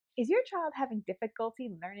Is your child having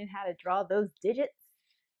difficulty learning how to draw those digits?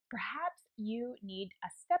 Perhaps you need a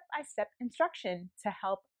step-by-step instruction to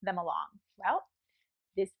help them along. Well,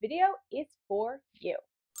 this video is for you.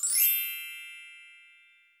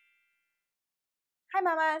 Hi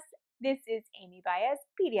mamas, this is Amy Baez,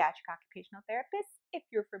 Pediatric Occupational Therapist. If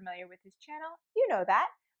you're familiar with this channel, you know that.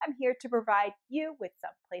 I'm here to provide you with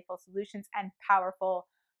some playful solutions and powerful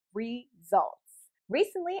results.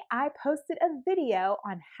 Recently, I posted a video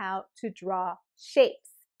on how to draw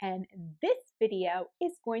shapes, and this video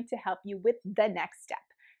is going to help you with the next step,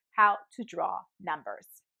 how to draw numbers.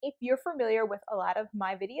 If you're familiar with a lot of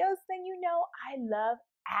my videos, then you know I love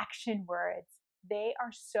action words. They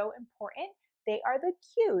are so important. They are the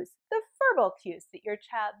cues, the verbal cues that your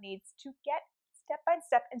child needs to get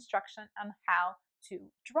step-by-step instruction on how to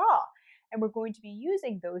draw. And we're going to be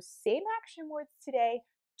using those same action words today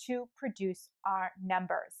to produce our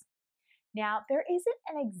numbers. Now, there isn't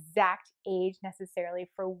an exact age necessarily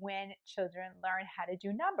for when children learn how to do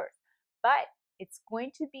numbers, but it's going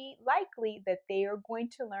to be likely that they are going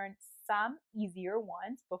to learn some easier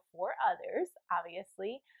ones before others,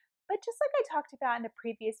 obviously. But just like I talked about in a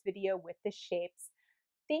previous video with the shapes,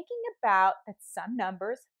 thinking about that some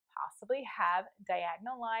numbers possibly have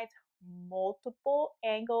diagonal lines, multiple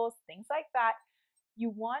angles, things like that, you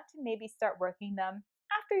want to maybe start working them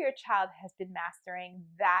after your child has been mastering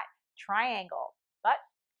that triangle. But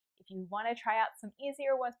if you want to try out some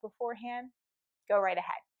easier ones beforehand, go right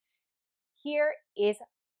ahead. Here is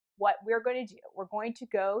what we're going to do. We're going to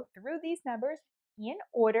go through these numbers in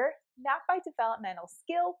order, not by developmental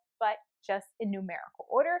skill, but just in numerical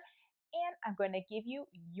order. And I'm going to give you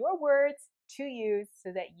your words to use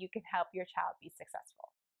so that you can help your child be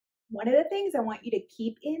successful. One of the things I want you to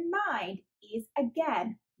keep in mind is,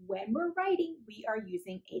 again, when we're writing, we are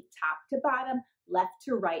using a top to bottom, left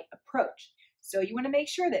to right approach. So you want to make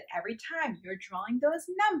sure that every time you're drawing those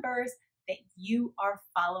numbers, that you are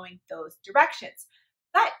following those directions.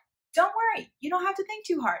 But don't worry, you don't have to think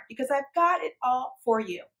too hard because I've got it all for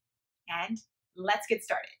you. And let's get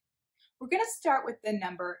started. We're going to start with the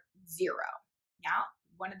number 0. Now,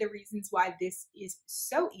 one of the reasons why this is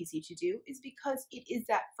so easy to do is because it is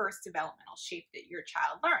that first developmental shape that your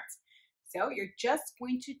child learns. So you're just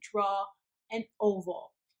going to draw an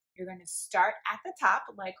oval. You're going to start at the top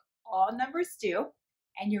like all numbers do,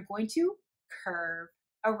 and you're going to curve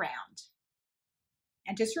around.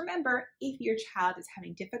 And just remember, if your child is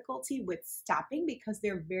having difficulty with stopping because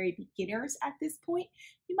they're very beginners at this point,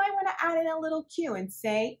 you might want to add in a little cue and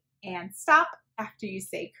say, and stop after you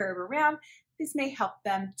say curve around. This may help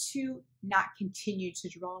them to not continue to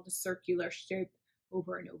draw the circular shape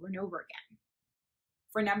over and over and over again.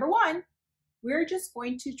 For number 1, we're just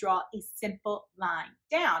going to draw a simple line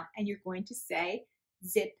down, and you're going to say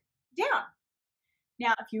zip down.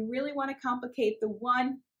 Now, if you really want to complicate the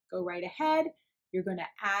 1, go right ahead. You're going to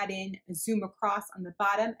add in a zoom across on the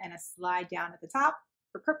bottom and a slide down at the top.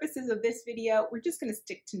 For purposes of this video, we're just going to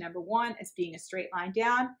stick to number 1 as being a straight line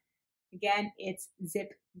down. Again, it's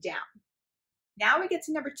zip down. Now we get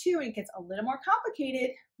to number 2 and it gets a little more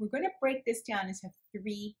complicated. We're going to break this down into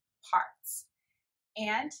 3 parts.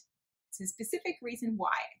 And it's a specific reason why.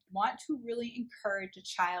 I want to really encourage a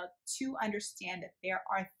child to understand that there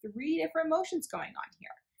are 3 different motions going on here.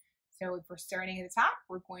 So if we're starting at the top,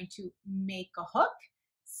 we're going to make a hook,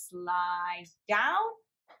 slide down,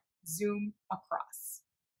 zoom across.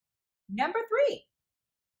 Number 3,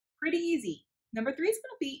 pretty easy. Number 3 is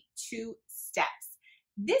going to be 2 steps.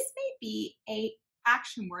 This may be an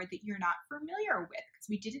action word that you're not familiar with because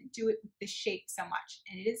we didn't do it with the shape so much,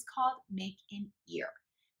 and it is called make an ear.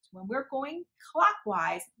 So when we're going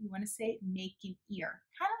clockwise, we want to say make an ear,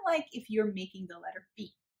 kind of like if you're making the letter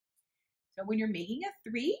B. So when you're making a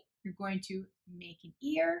 3, you're going to make an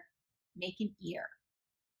ear, make an ear.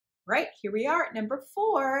 Right, here we are at number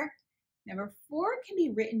 4. Number 4 can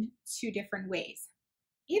be written 2 different ways.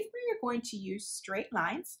 If we are going to use straight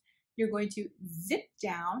lines, you're going to zip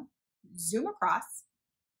down, zoom across,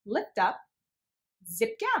 lift up,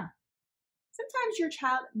 zip down. Sometimes your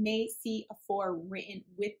child may see a 4 written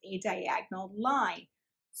with a diagonal line.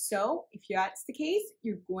 So if that's the case,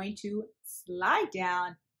 you're going to slide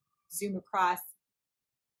down, zoom across,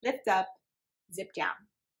 lift up, zip down.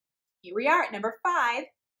 Here we are at number 5.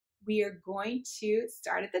 We are going to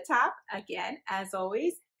start at the top. Again, as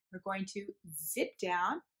always, we're going to zip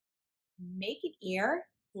down, make an ear,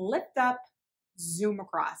 lift up, zoom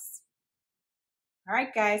across. All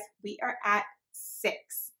right, guys, we are at 6.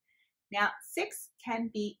 Now, 6 can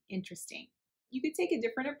be interesting. You could take a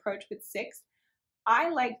different approach with 6. I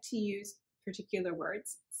like to use particular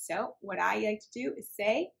words. So what I like to do is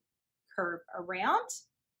say curve around,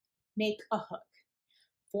 make a hook.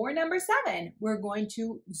 For number 7, we're going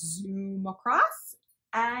to zoom across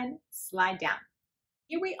and slide down.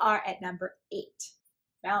 Here we are at number 8.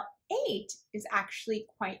 Well, 8 is actually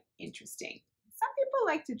quite interesting. Some people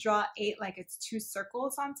like to draw 8 like it's 2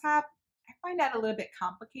 circles on top. I find that a little bit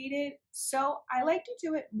complicated, so I like to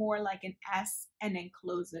do it more like an S and then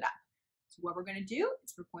close it up. So what we're going to do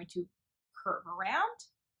is we're going to curve around,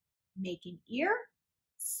 make an ear,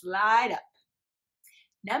 slide up.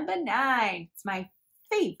 Number 9, it's my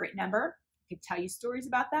favorite number. I could tell you stories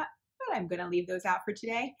about that, but I'm going to leave those out for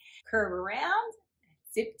today. Curve around,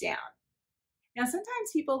 zip down. Now,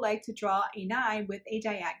 sometimes people like to draw a 9 with a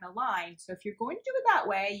diagonal line. So if you're going to do it that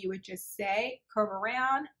way, you would just say curve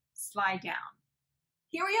around, slide down.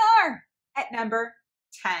 Here we are at number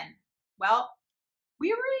 10. Well,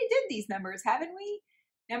 we already did these numbers, haven't we?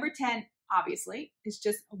 Number 10, obviously, is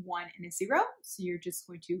just a 1 and a 0. So you're just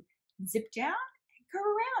going to zip down and curve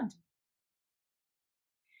around.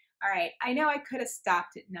 All right, I know I could have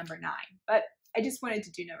stopped at number 9, but I just wanted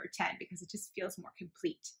to do number 10 because it just feels more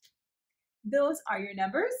complete. Those are your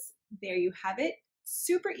numbers. There you have it.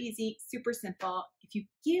 Super easy, super simple. If you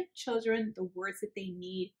give children the words that they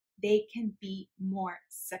need, they can be more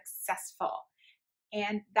successful.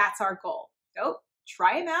 And that's our goal. So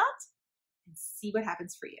try them out and see what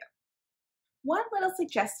happens for you. One little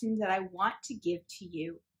suggestion that I want to give to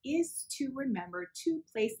you is to remember to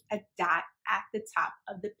place a dot at the top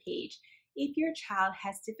of the page if your child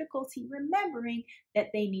has difficulty remembering that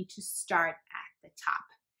they need to start at the top.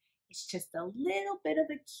 It's just a little bit of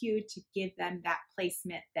a cue to give them that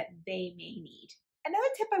placement that they may need. Another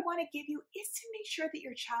tip I want to give you is to make sure that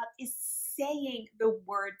your child is saying the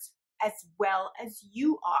words as well as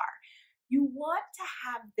you are. You want to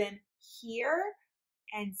have them hear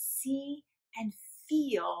and see and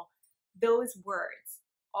feel those words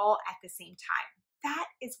all at the same time. That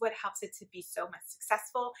is what helps it to be so much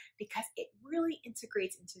successful because it really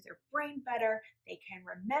integrates into their brain better. They can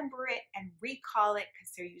remember it and recall it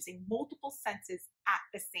because they're using multiple senses at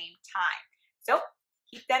the same time. So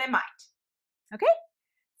keep that in mind. Okay,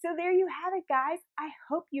 so there you have it, guys. I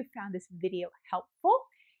hope you found this video helpful.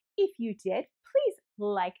 If you did, please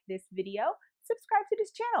like this video, subscribe to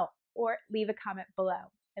this channel, or leave a comment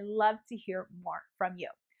below. I love to hear more from you.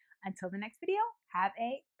 Until the next video, have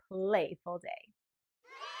a playful day.